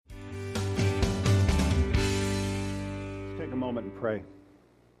moment and pray.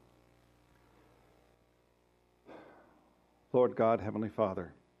 Lord God, Heavenly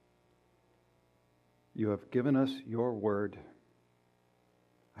Father, you have given us your word.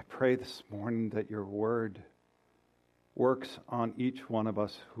 I pray this morning that your word works on each one of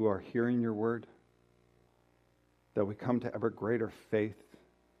us who are hearing your word, that we come to ever greater faith,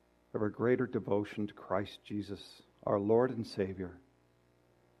 ever greater devotion to Christ Jesus, our Lord and Savior.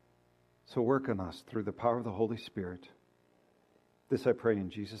 So work on us through the power of the Holy Spirit. This I pray in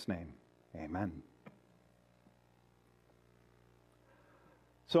Jesus' name. Amen.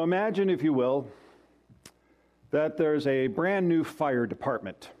 So imagine, if you will, that there's a brand new fire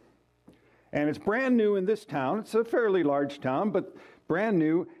department. And it's brand new in this town. It's a fairly large town, but brand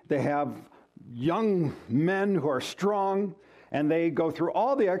new. They have young men who are strong, and they go through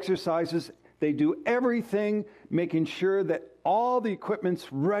all the exercises. They do everything, making sure that all the equipment's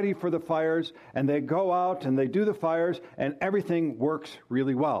ready for the fires, and they go out and they do the fires, and everything works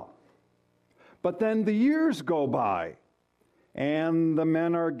really well. But then the years go by, and the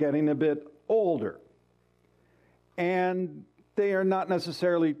men are getting a bit older. And they are not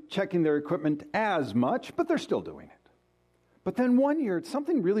necessarily checking their equipment as much, but they're still doing it. But then one year,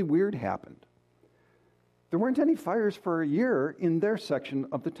 something really weird happened. There weren't any fires for a year in their section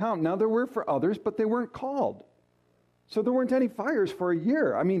of the town. Now, there were for others, but they weren't called. So there weren't any fires for a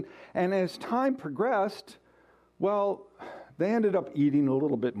year. And as time progressed, well, they ended up eating a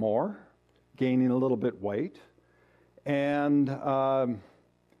little bit more, gaining a little bit weight, and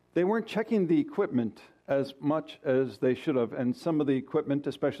they weren't checking the equipment as much as they should have. And some of the equipment,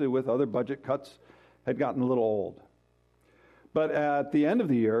 especially with other budget cuts, had gotten a little old. But at the end of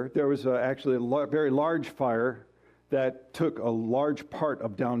the year, there was actually a very large fire that took a large part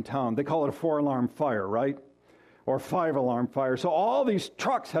of downtown. They call it a 4-alarm fire, right? Or 5-alarm fire. So all these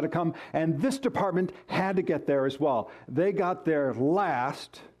trucks had to come, and this department had to get there as well. They got there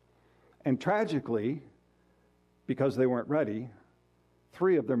last, and tragically, because they weren't ready,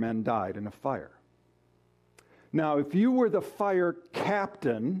 3 of their men died in a fire. Now, if you were the fire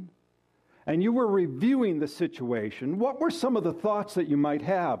captain and you were reviewing the situation, what were some of the thoughts that you might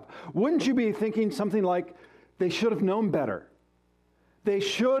have? Wouldn't you be thinking something like, they should have known better? They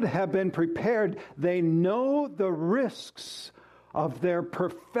should have been prepared. They know the risks of their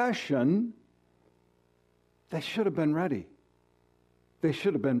profession. They should have been ready. They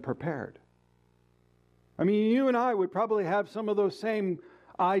should have been prepared. You and I would probably have some of those same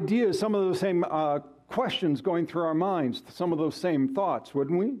ideas, some of those same questions going through our minds, some of those same thoughts,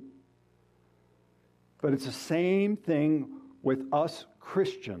 wouldn't we? But it's the same thing with us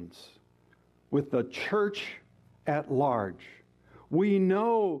Christians, with the church at large. We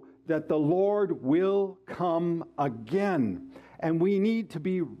know that the Lord will come again, and we need to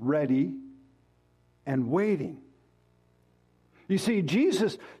be ready and waiting. You see,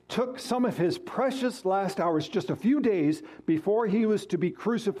 Jesus took some of his precious last hours, just a few days before he was to be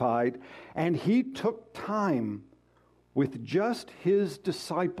crucified, and he took time with just his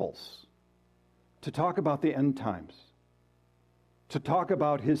disciples to talk about the end times, to talk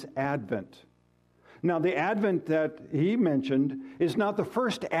about his advent. Now, the advent that he mentioned is not the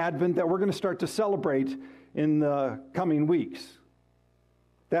first advent that we're going to start to celebrate in the coming weeks.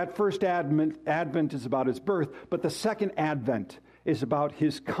 That first advent is about his birth, but the second advent is about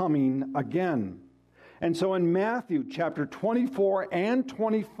his coming again. And so in Matthew chapter 24 and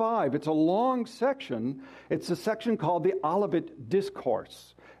 25, it's a long section. It's a section called the Olivet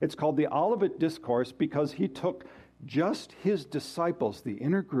Discourse. It's called the Olivet Discourse because he took just his disciples, the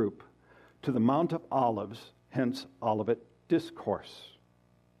inner group, to the Mount of Olives, hence Olivet Discourse.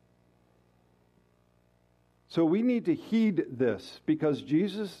 So we need to heed this because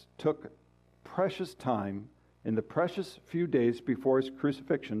Jesus took precious time in the precious few days before his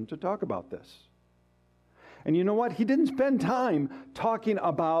crucifixion to talk about this. And you know what? He didn't spend time talking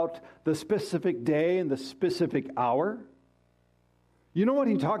about the specific day and the specific hour. You know what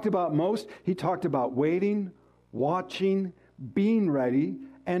he talked about most? He talked about waiting, watching, being ready,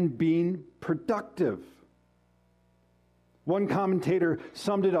 and being productive. One commentator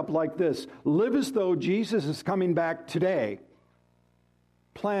summed it up like this: live as though Jesus is coming back today.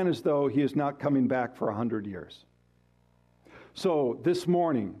 Plan as though he is not coming back for 100 years. So this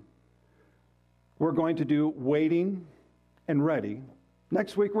morning, we're going to do waiting and ready.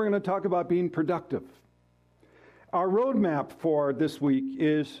 Next week, we're going to talk about being productive. Our roadmap for this week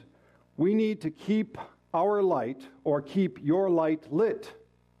is we need to keep our light, or keep your light lit.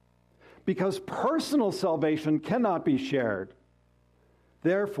 Because personal salvation cannot be shared.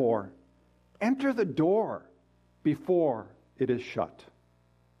 Therefore, enter the door before it is shut.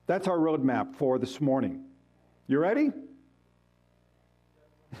 That's our roadmap for this morning. You ready?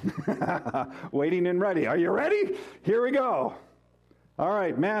 Waiting and ready. Are you ready? Here we go. All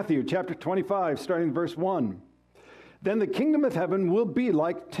right, Matthew chapter 25, starting verse 1. Then the kingdom of heaven will be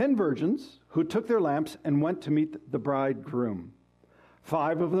like 10 virgins who took their lamps and went to meet the bridegroom.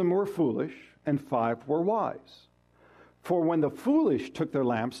 5 of them were foolish, and 5 were wise. For when the foolish took their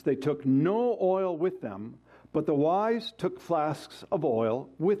lamps, they took no oil with them, but the wise took flasks of oil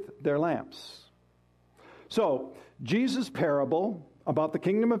with their lamps. So, Jesus' parable about the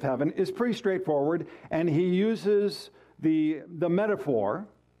kingdom of heaven is pretty straightforward, and he uses the metaphor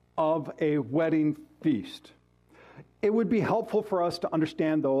of a wedding feast. It would be helpful for us to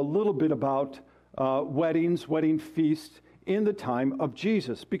understand, though, a little bit about wedding feasts in the time of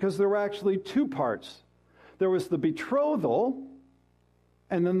Jesus, because there were actually 2 parts. There was the betrothal,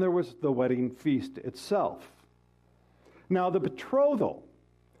 and then there was the wedding feast itself. Now, the betrothal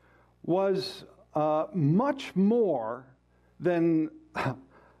was much more than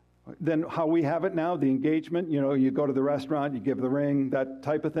how we have it now, the engagement. You know, you go to the restaurant, you give the ring, that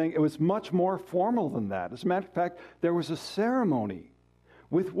type of thing. It was much more formal than that. As a matter of fact, there was a ceremony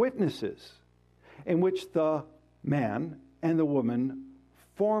with witnesses in which the man and the woman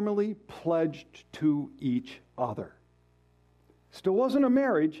formally pledged to each other. Still wasn't a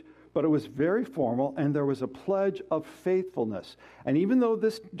marriage, but it was very formal, and there was a pledge of faithfulness. And even though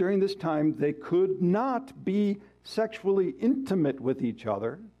during this time they could not be sexually intimate with each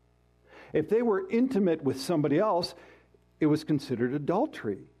other, if they were intimate with somebody else, it was considered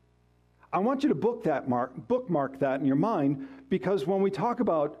adultery. I want you to bookmark that in your mind, because when we talk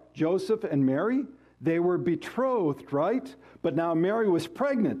about Joseph and Mary, they were betrothed, right? But now Mary was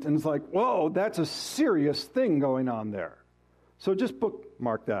pregnant, and it's like, whoa, that's a serious thing going on there. So just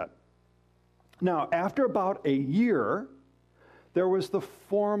bookmark that. Now, after about a year, there was the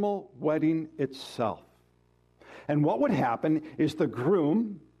formal wedding itself. And what would happen is the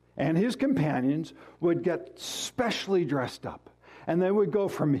groom and his companions would get specially dressed up. And they would go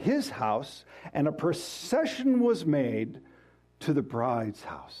from his house, and a procession was made to the bride's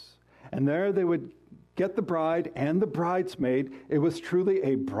house. And there they would get the bride and the bridesmaid. It was truly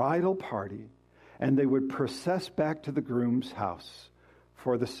a bridal party. And they would process back to the groom's house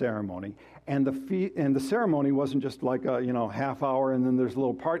for the ceremony. And the ceremony wasn't just like a half hour and then there's a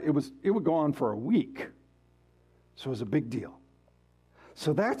little part. It would go on for a week. So it was a big deal.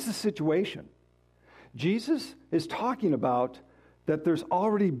 So that's the situation. Jesus is talking about that there's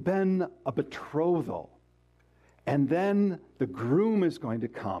already been a betrothal, and then the groom is going to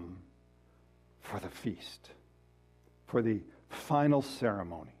come for the feast, for the final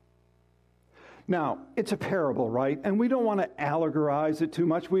ceremony. Now, it's a parable, right? And we don't want to allegorize it too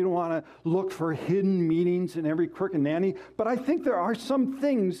much. We don't want to look for hidden meanings in every crook and nanny. But I think there are some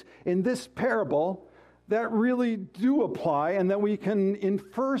things in this parable that really do apply and that we can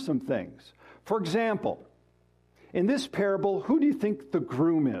infer some things. For example, in this parable, who do you think the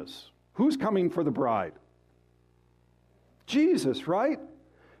groom is? Who's coming for the bride? Jesus, right?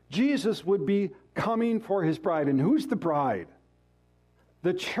 Jesus would be coming for his bride. And who's the bride?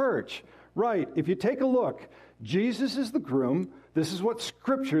 The church. Right. If you take a look, Jesus is the groom. This is what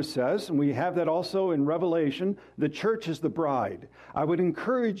Scripture says, and we have that also in Revelation. The church is the bride. I would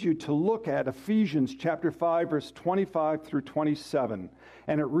encourage you to look at Ephesians chapter 5, verse 25 through 27,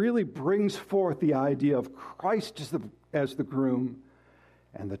 and it really brings forth the idea of Christ as the groom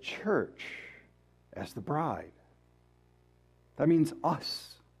and the church as the bride. That means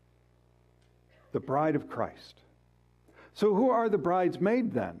us, the bride of Christ. So who are the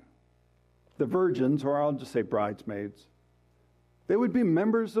bridesmaids then? The virgins, or I'll just say bridesmaids. They would be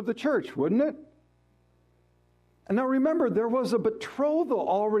members of the church, wouldn't it? And now remember, there was a betrothal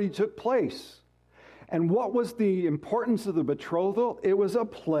already took place. And what was the importance of the betrothal? It was a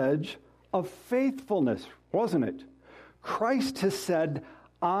pledge of faithfulness, wasn't it? Christ has said,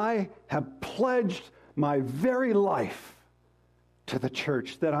 I have pledged my very life to the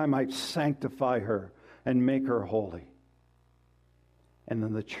church that I might sanctify her and make her holy. And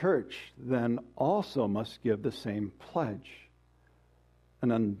then the church then also must give the same pledge,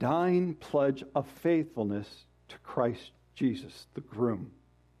 an undying pledge of faithfulness to Christ Jesus, the groom.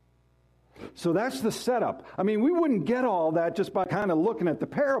 So that's the setup. I mean, we wouldn't get all that just by kind of looking at the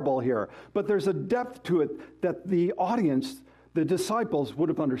parable here, but there's a depth to it that the audience, the disciples, would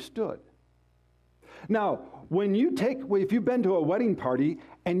have understood. Now, if you've been to a wedding party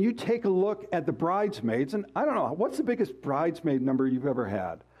and you take a look at the bridesmaids, and I don't know, what's the biggest bridesmaid number you've ever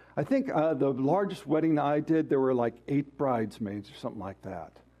had? I think the largest wedding I did, there were like 8 bridesmaids or something like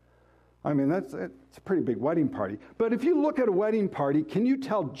that. I mean, it's a pretty big wedding party. But if you look at a wedding party, can you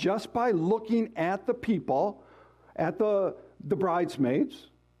tell just by looking at the people, at the bridesmaids,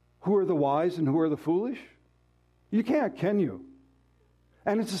 who are the wise and who are the foolish? You can't, can you?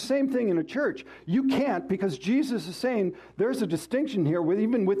 And it's the same thing in a church. You can't, because Jesus is saying there's a distinction here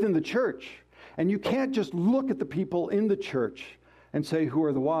even within the church. And you can't just look at the people in the church and say who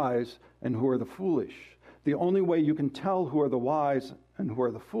are the wise and who are the foolish. The only way you can tell who are the wise and who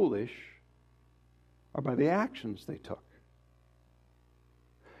are the foolish are by the actions they took.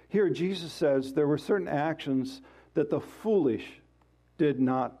 Here Jesus says there were certain actions that the foolish did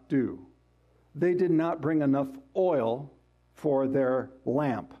not do. They did not bring enough oil for their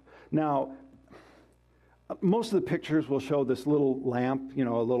lamp. Now, most of the pictures will show this little lamp, a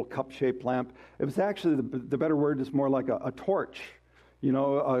little cup-shaped lamp. It was actually, the better word is more like a torch,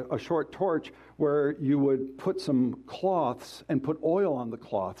 a short torch where you would put some cloths and put oil on the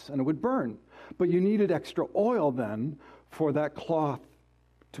cloths and it would burn. But you needed extra oil then for that cloth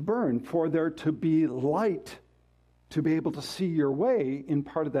to burn, for there to be light to be able to see your way in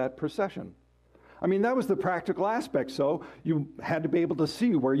part of that procession. I mean, that was the practical aspect, so you had to be able to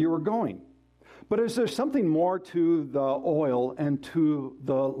see where you were going. But is there something more to the oil and to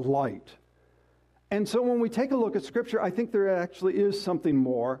the light? And so when we take a look at Scripture, I think there actually is something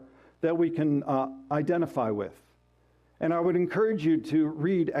more that we can identify with. And I would encourage you to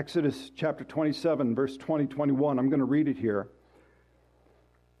read Exodus chapter 27, verse 20-21. I'm going to read it here.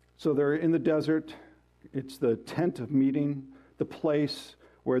 So they're in the desert. It's the tent of meeting, the place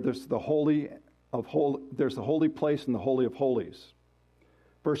where there's the holy place and the holy of holies.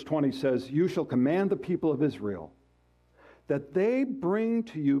 Verse 20 says, "You shall command the people of Israel that they bring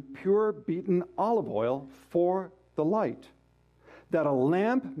to you pure beaten olive oil for the light, that a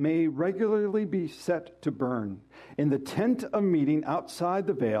lamp may regularly be set to burn in the tent of meeting outside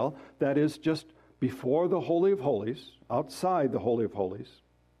the veil," that is just before the Holy of Holies, outside the Holy of Holies,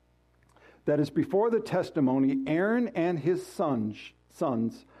 "that is before the testimony. Aaron and his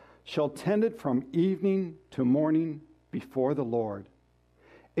sons shall tend it from evening to morning before the Lord.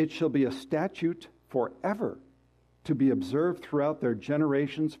 It shall be a statute forever to be observed throughout their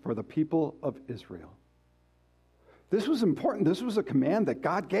generations for the people of Israel." This was important. This was a command that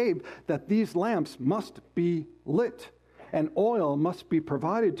God gave, that these lamps must be lit and oil must be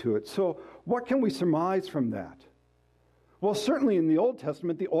provided to it. So what can we surmise from that? Well, certainly in the Old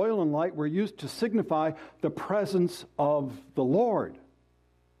Testament, the oil and light were used to signify the presence of the Lord.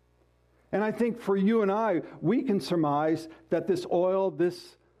 And I think for you and I, we can surmise that this oil,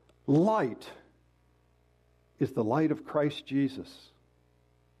 this light, is the light of Christ Jesus.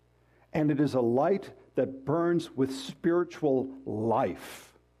 And it is a light that burns with spiritual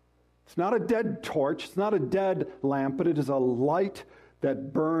life. It's not a dead torch, it's not a dead lamp, but it is a light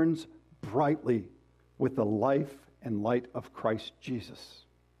that burns brightly with the life and light of Christ Jesus.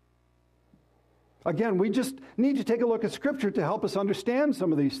 Again, we just need to take a look at Scripture to help us understand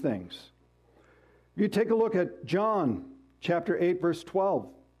some of these things. If you take a look at John chapter 8, verse 12,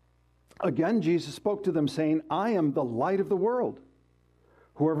 again, Jesus spoke to them saying, "I am the light of the world.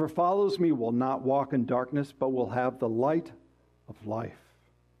 Whoever follows me will not walk in darkness, but will have the light of life."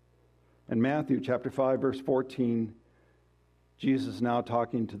 In Matthew chapter 5, verse 14, Jesus is now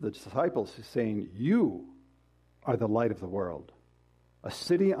talking to the disciples. He's saying, "You are the light of the world. A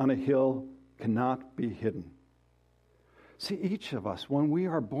city on a hill cannot be hidden." See, each of us, when we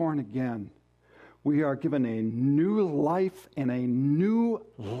are born again, we are given a new life and a new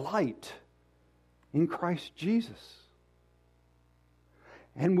light in Christ Jesus.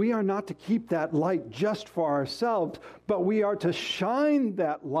 And we are not to keep that light just for ourselves, but we are to shine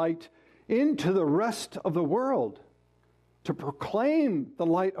that light into the rest of the world, to proclaim the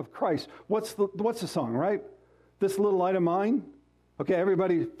light of Christ. What's the song, right? "This little light of mine." Okay,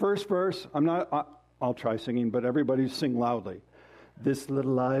 everybody, first verse. I'll try singing, but everybody sing loudly. "This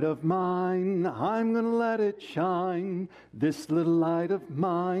little light of mine, I'm going to let it shine. This little light of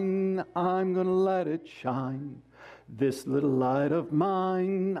mine, I'm going to let it shine. This little light of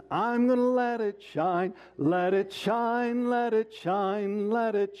mine, I'm going to let it shine. Let it shine, let it shine,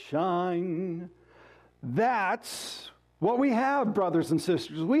 let it shine." That's what we have, brothers and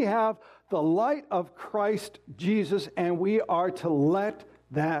sisters. We have the light of Christ Jesus, and we are to let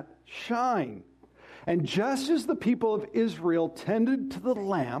that shine. And just as the people of Israel tended to the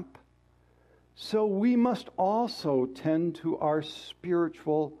lamp, so we must also tend to our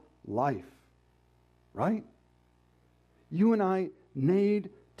spiritual life. Right? You and I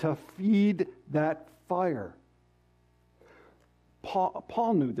need to feed that fire.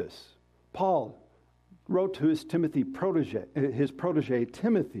 Paul knew this. Paul wrote to his protege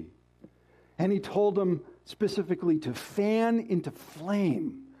Timothy, and he told him specifically to fan into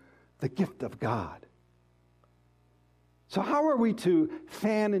flame the gift of God. So how are we to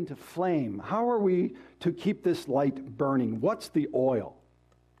fan into flame? How are we to keep this light burning? What's the oil?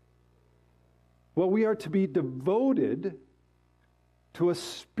 Well, we are to be devoted to a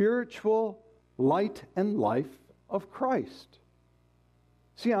spiritual light and life of Christ.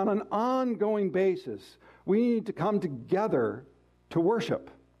 See, on an ongoing basis, we need to come together to worship,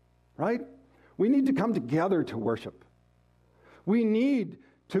 right? We need to come together to worship. We need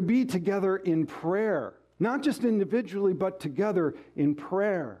to be together in prayer, not just individually, but together in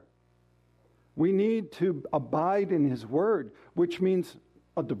prayer. We need to abide in His Word, which means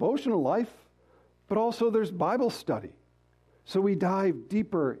a devotional life, but also there's Bible study. So we dive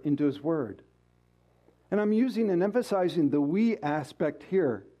deeper into His Word. And I'm using and emphasizing the we aspect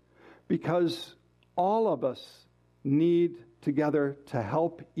here because all of us need together to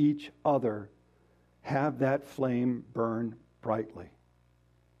help each other have that flame burn brightly.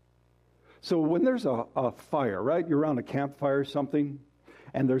 So when there's a fire, right? You're around a campfire or something,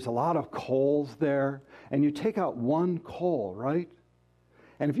 and there's a lot of coals there, and you take out one coal, right?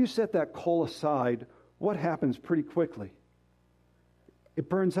 And if you set that coal aside, what happens pretty quickly? It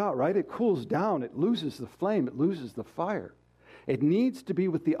burns out, right? It cools down. It loses the flame. It loses the fire. It needs to be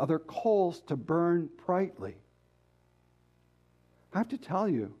with the other coals to burn brightly. I have to tell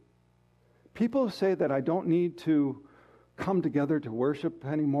you, people say that I don't need to come together to worship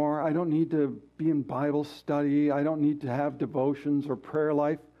anymore. I don't need to be in Bible study. I don't need to have devotions or prayer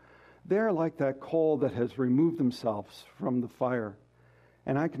life. They're like that coal that has removed themselves from the fire.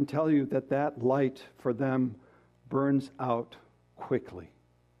 And I can tell you that that light for them burns out quickly.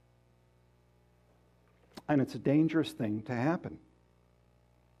 And it's a dangerous thing to happen.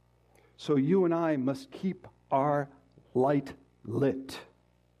 So you and I must keep our light lit.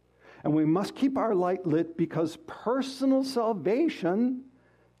 And we must keep our light lit because personal salvation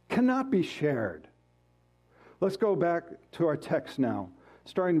cannot be shared. Let's go back to our text now,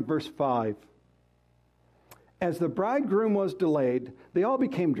 starting in verse 5. As the bridegroom was delayed, they all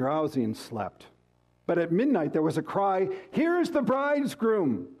became drowsy and slept. But at midnight there was a cry, "Here is the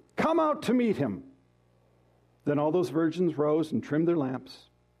bridegroom! Come out to meet him!" Then all those virgins rose and trimmed their lamps.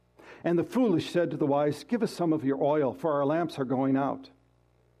 And the foolish said to the wise, "Give us some of your oil, for our lamps are going out."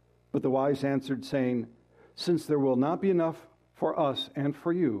 But the wise answered, saying, "Since there will not be enough for us and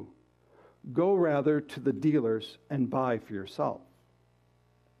for you, go rather to the dealers and buy for yourself."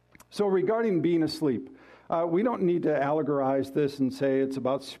 So regarding being asleep, we don't need to allegorize this and say it's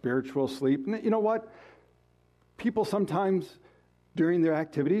about spiritual sleep. You know what? People sometimes, during their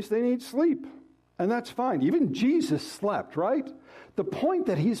activities, they need sleep. And that's fine. Even Jesus slept, right? The point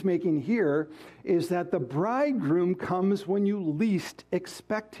that he's making here is that the bridegroom comes when you least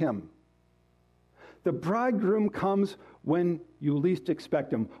expect him. The bridegroom comes when you least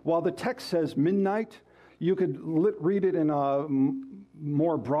expect him. While the text says midnight, you could read it in a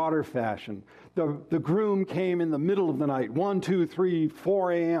more broader fashion. The groom came in the middle of the night, 1, 2, 3,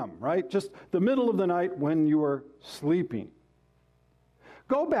 4 a.m., right? Just the middle of the night when you were sleeping.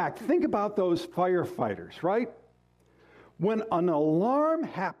 Go back, think about those firefighters, right? When an alarm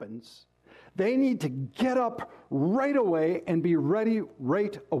happens, they need to get up right away and be ready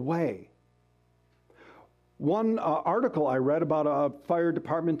right away. One article I read about a fire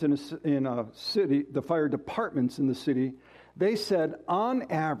department in a city, the fire departments in the city, they said on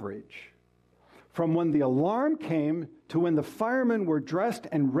average, from when the alarm came to when the firemen were dressed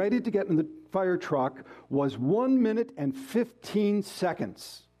and ready to get in the fire truck was 1 minute and 15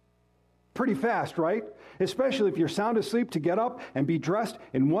 seconds. Pretty fast, right? Especially if you're sound asleep to get up and be dressed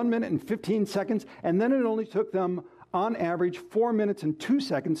in 1 minute and 15 seconds. And then it only took them, on average, 4 minutes and 2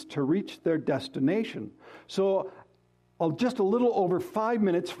 seconds to reach their destination. So just a little over 5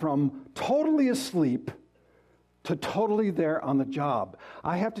 minutes from totally asleep to totally there on the job.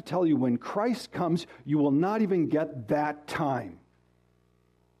 I have to tell you, when Christ comes, you will not even get that time.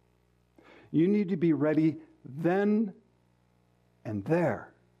 You need to be ready then and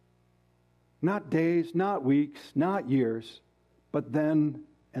there. Not days, not weeks, not years, but then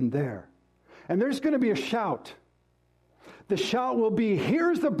and there. And there's going to be a shout. The shout will be,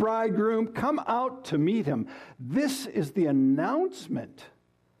 "Here's the bridegroom, come out to meet him." This is the announcement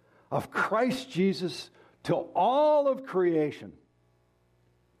of Christ Jesus to all of creation.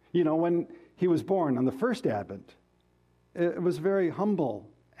 You know, when he was born on the first Advent, it was a very humble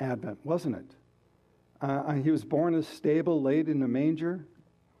Advent, wasn't it? He was born in a stable, laid in a manger.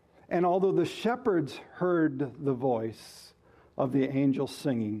 And although the shepherds heard the voice of the angel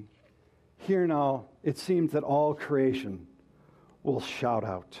singing, here now it seems that all creation will shout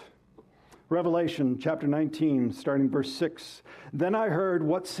out. Revelation chapter 19, starting verse 6. Then I heard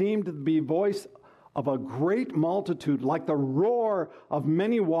what seemed to be voice of a great multitude, like the roar of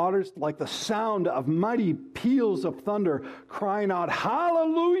many waters, like the sound of mighty peals of thunder, crying out,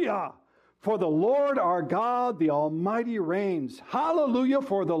 Hallelujah! For the Lord our God, the Almighty reigns. Hallelujah,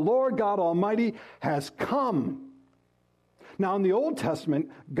 for the Lord God Almighty has come. Now, in the Old Testament,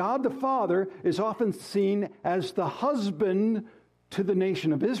 God the Father is often seen as the husband to the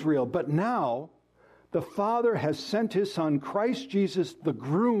nation of Israel. But now, the Father has sent his Son, Christ Jesus, the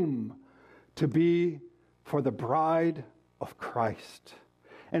groom, to be for the bride of Christ.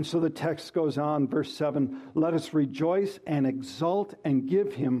 And so the text goes on, verse 7, let us rejoice and exult and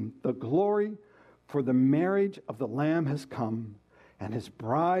give him the glory, for the marriage of the Lamb has come, and his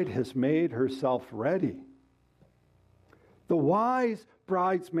bride has made herself ready. The wise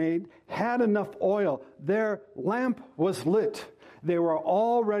bridesmaid had enough oil. Their lamp was lit. They were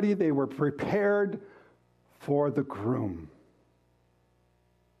all ready. They were prepared for the groom.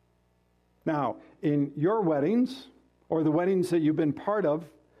 Now, in your weddings, or the weddings that you've been part of,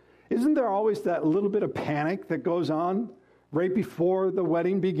 isn't there always that little bit of panic that goes on right before the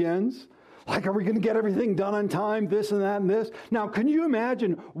wedding begins? Like, are we going to get everything done on time, this and that and this? Now, can you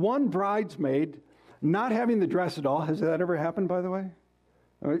imagine one bridesmaid not having the dress at all? Has that ever happened, by the way?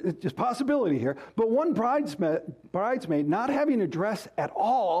 It's just possibility here. But one bridesmaid not having a dress at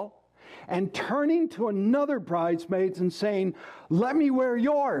all and turning to another bridesmaid and saying, let me wear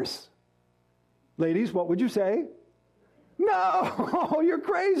yours. Ladies, what would you say? No, you're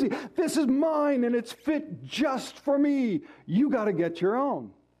crazy. This is mine and it's fit just for me. You got to get your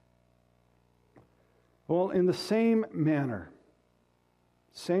own. Well, in the same manner,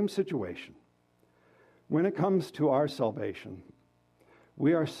 same situation, when it comes to our salvation,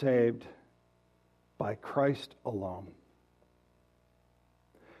 we are saved by Christ alone.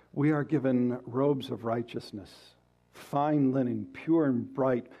 We are given robes of righteousness, fine linen, pure and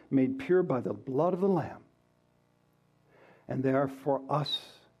bright, made pure by the blood of the Lamb. And they are for us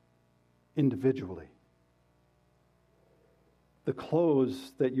individually. The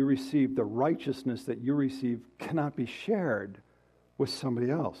clothes that you receive, the righteousness that you receive, cannot be shared with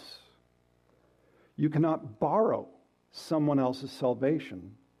somebody else. You cannot borrow someone else's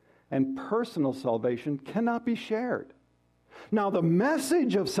salvation, and personal salvation cannot be shared. Now, the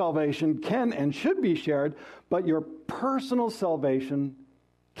message of salvation can and should be shared, but your personal salvation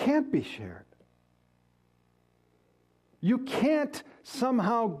can't be shared. You can't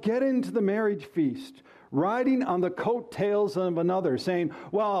somehow get into the marriage feast riding on the coattails of another, saying,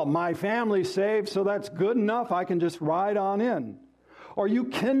 well, my family's saved, so that's good enough, I can just ride on in. Or you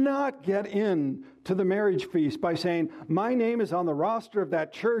cannot get in to the marriage feast by saying, my name is on the roster of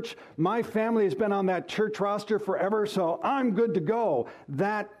that church, my family has been on that church roster forever, so I'm good to go.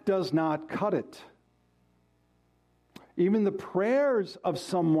 That does not cut it. Even the prayers of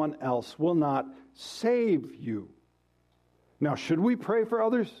someone else will not save you. Now, should we pray for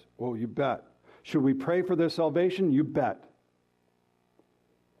others? Oh, you bet. Should we pray for their salvation? You bet.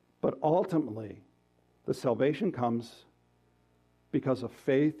 But ultimately, the salvation comes because of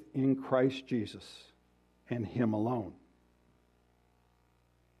faith in Christ Jesus and Him alone.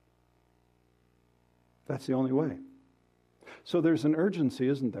 That's the only way. So there's an urgency,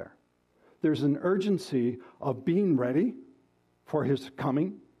 isn't there? There's an urgency of being ready for His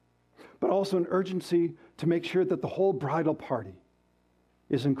coming, but also an urgency to make sure that the whole bridal party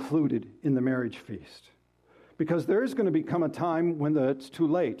is included in the marriage feast. Because there is going to become a time when it's too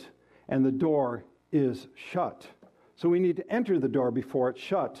late and the door is shut. So we need to enter the door before it's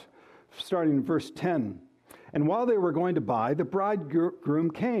shut. Starting in verse 10. And while they were going to buy, the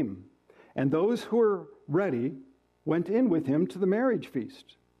bridegroom came, and those who were ready went in with him to the marriage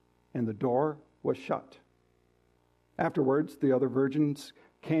feast, and the door was shut. Afterwards, the other virgins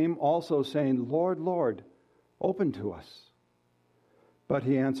came also, saying, Lord, Lord, open to us. But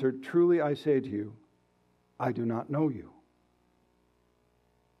he answered, truly I say to you, I do not know you.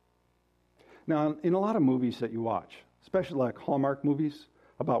 Now, in a lot of movies that you watch, especially like Hallmark movies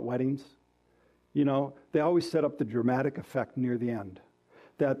about weddings, you know, they always set up the dramatic effect near the end,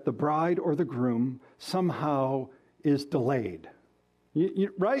 that the bride or the groom somehow is delayed.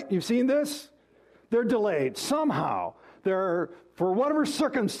 Right? You've seen this? They're delayed somehow. They're, for whatever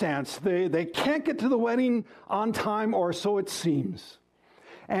circumstance, they can't get to the wedding on time, or so it seems.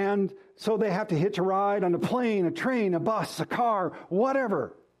 And so they have to hitch a ride on a plane, a train, a bus, a car,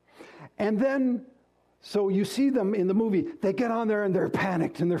 whatever. And then, so you see them in the movie, they get on there and they're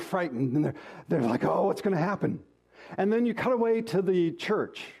panicked and they're frightened and they're like, oh, what's going to happen? And then you cut away to the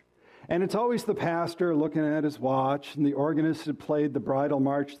church. And it's always the pastor looking at his watch, and the organist had played the bridal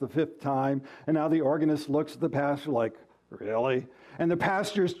march the 5th time, and now the organist looks at the pastor like, really? And the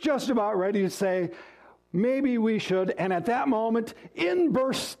pastor's just about ready to say, maybe we should. And at that moment, in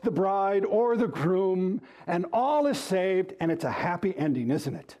bursts the bride or the groom, and all is saved, and it's a happy ending,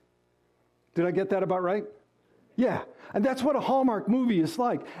 isn't it? Did I get that about right? Yeah. And that's what a Hallmark movie is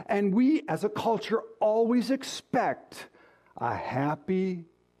like. And we, as a culture, always expect a happy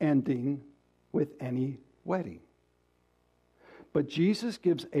ending with any wedding. But Jesus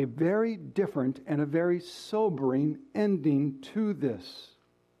gives a very different and a very sobering ending to this.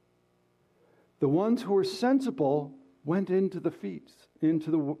 The ones who were sensible went into the feast,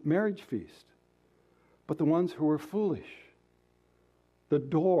 into the marriage feast. But the ones who were foolish, the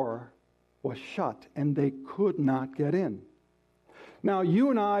door was shut and they could not get in. Now,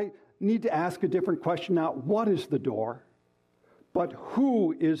 you and I need to ask a different question now. What is the door? But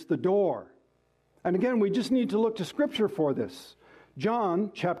who is the door? And again, we just need to look to Scripture for this.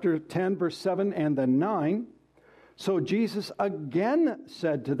 John chapter 10, verse 7 and then 9. So Jesus again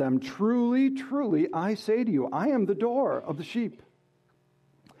said to them, truly, truly, I say to you, I am the door of the sheep.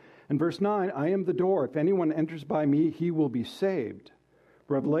 And verse 9, I am the door. If anyone enters by me, he will be saved.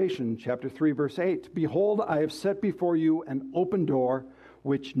 Revelation chapter 3, verse 8. Behold, I have set before you an open door,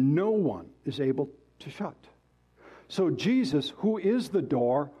 which no one is able to shut. So Jesus, who is the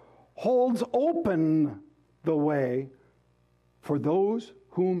door, holds open the way for those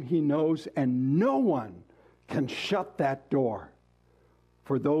whom he knows, and no one can shut that door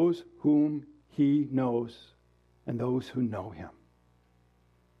for those whom he knows and those who know him.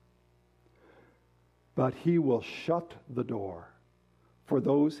 But he will shut the door for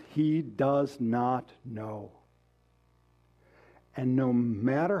those he does not know. And no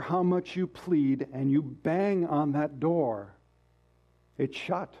matter how much you plead and you bang on that door, it's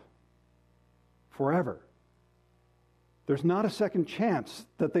shut forever. There's not a second chance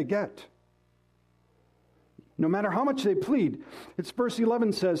that they get. No matter how much they plead. It's verse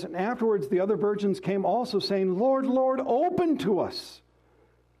 11 says, and afterwards the other virgins came also saying, Lord, Lord, open to us.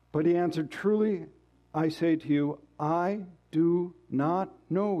 But he answered, truly, I say to you, I do not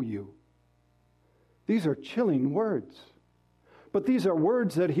know you. These are chilling words. But these are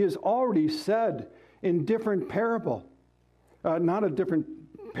words that he has already said in different parable. Not a different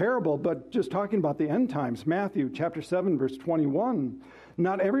parable, but just talking about the end times. Matthew chapter 7, verse 21.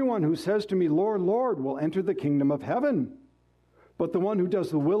 Not everyone who says to me, Lord, Lord, will enter the kingdom of heaven, but the one who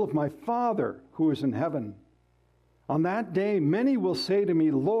does the will of my Father who is in heaven. On that day, many will say to me,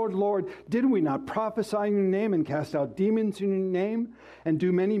 Lord, Lord, did we not prophesy in your name and cast out demons in your name and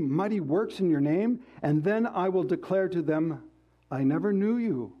do many mighty works in your name? And then I will declare to them, I never knew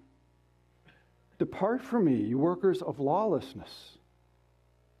you. Depart from me, you workers of lawlessness.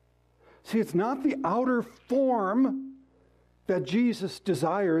 See, it's not the outer form that Jesus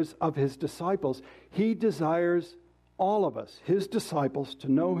desires of his disciples. He desires all of us, his disciples,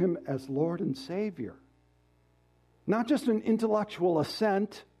 to know him as Lord and Savior. Not just an intellectual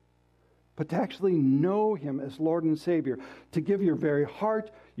assent, but to actually know him as Lord and Savior. To give your very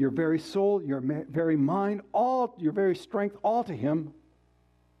heart, your very soul, your very mind, all your very strength, all to him.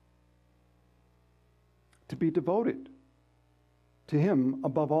 To be devoted to him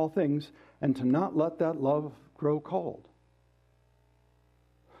above all things, and to not let that love grow cold.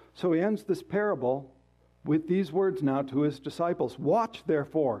 So he ends this parable with these words now to his disciples. Watch,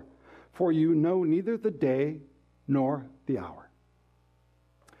 therefore, for you know neither the day nor the hour.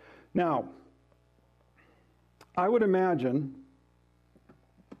 Now, I would imagine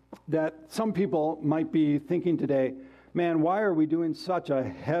that some people might be thinking today, man, why are we doing such a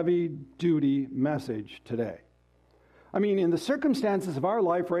heavy-duty message today? I mean, in the circumstances of our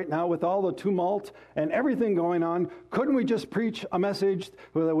life right now, with all the tumult and everything going on, couldn't we just preach a message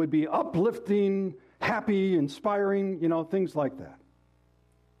that would be uplifting, happy, inspiring, things like that?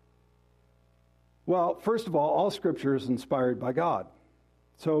 Well, first of all Scripture is inspired by God.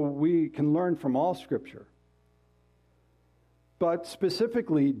 So we can learn from all Scripture. But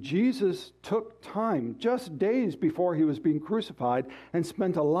specifically, Jesus took time, just days before he was being crucified, and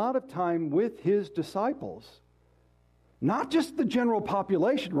spent a lot of time with his disciples. Not just the general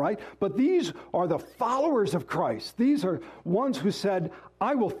population, right? But these are the followers of Christ. These are ones who said,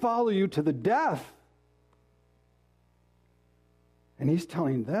 I will follow you to the death. And he's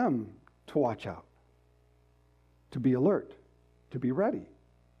telling them to watch out, to be alert, to be ready.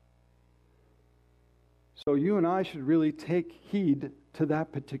 So you and I should really take heed to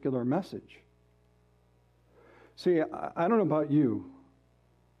that particular message. See, I don't know about you,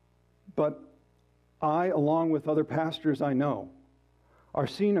 but I, along with other pastors I know, are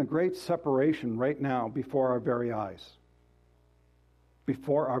seeing a great separation right now before our very eyes.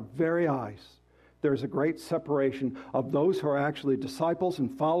 Before our very eyes. there's a great separation of those who are actually disciples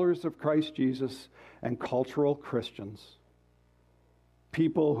and followers of Christ Jesus and cultural Christians,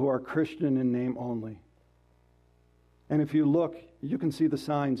 people who are Christian in name only. And if you look, you can see the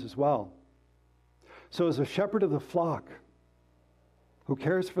signs as well. So as a shepherd of the flock who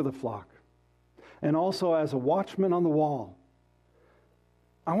cares for the flock, and also as a watchman on the wall,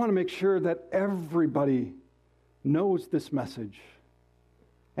 I want to make sure that everybody knows this message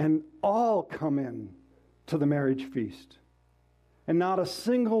and all come in to the marriage feast. And not a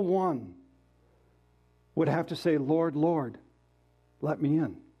single one would have to say, Lord, Lord, let me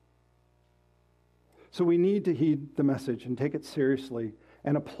in. So we need to heed the message and take it seriously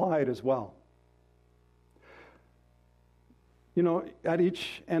and apply it as well. You know, at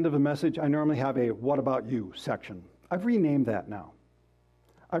each end of a message, I normally have a what about you section. I've renamed that now.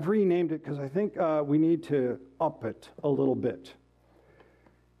 I've renamed it because I think we need to up it a little bit.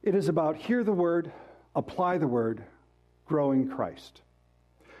 It is about hear the word, apply the word, grow in Christ.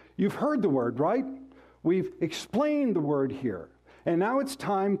 You've heard the word, right? We've explained the word here. And now it's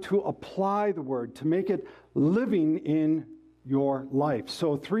time to apply the word, to make it living in your life.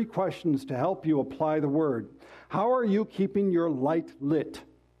 So 3 questions to help you apply the word. How are you keeping your light lit?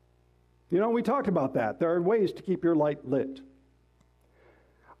 You know, we talked about that. There are ways to keep your light lit.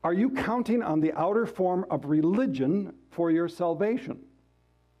 Are you counting on the outer form of religion for your salvation?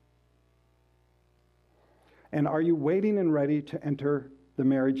 And are you waiting and ready to enter the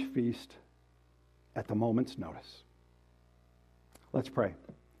marriage feast at the moment's notice? Let's pray.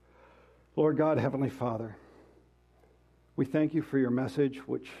 Lord God, Heavenly Father, we thank you for your message,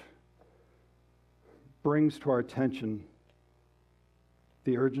 which brings to our attention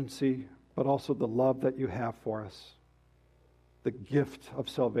the urgency, but also the love that you have for us, the gift of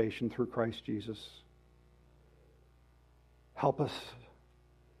salvation through Christ Jesus. Help us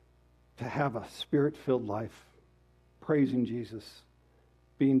to have a spirit-filled life, praising Jesus,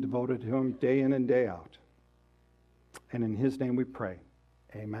 being devoted to him day in and day out. And in his name we pray.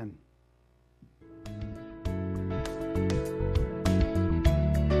 Amen.